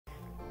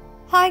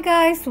Hi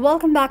guys,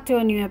 welcome back to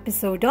a new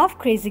episode of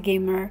Crazy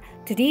Gamer.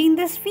 Today in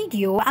this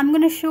video, I'm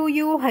gonna show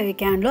you how you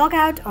can log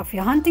out of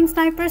your Hunting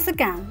Snipers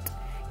account.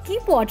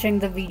 Keep watching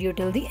the video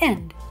till the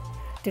end.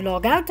 To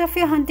log out of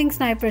your Hunting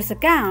Snipers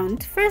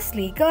account,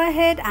 firstly go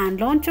ahead and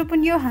launch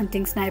open your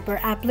Hunting Sniper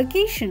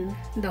application.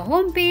 The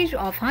home page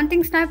of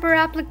Hunting Sniper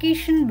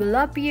application will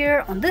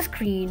appear on the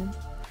screen.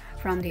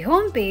 From the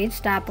home page,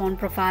 tap on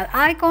profile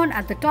icon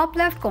at the top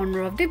left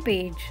corner of the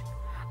page.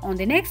 On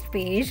the next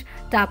page,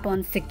 tap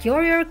on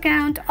Secure Your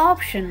Account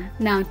option.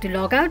 Now to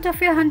log out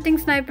of your Hunting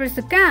Snipers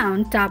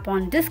account, tap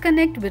on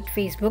Disconnect with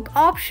Facebook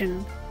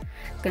option.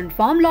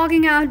 Confirm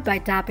logging out by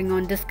tapping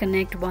on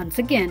Disconnect once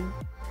again.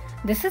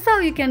 This is how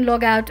you can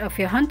log out of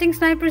your Hunting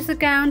Snipers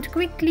account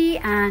quickly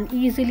and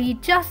easily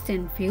just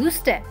in few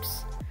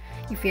steps.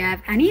 If you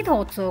have any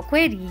thoughts or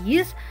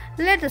queries,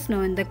 let us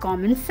know in the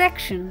comments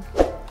section.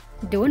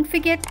 Don't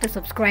forget to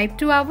subscribe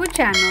to our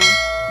channel.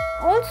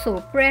 Also,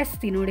 press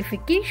the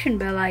notification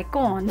bell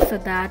icon so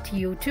that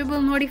YouTube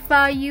will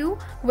notify you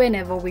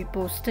whenever we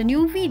post a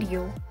new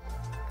video.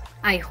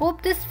 I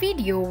hope this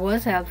video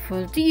was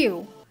helpful to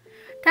you.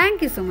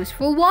 Thank you so much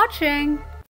for watching.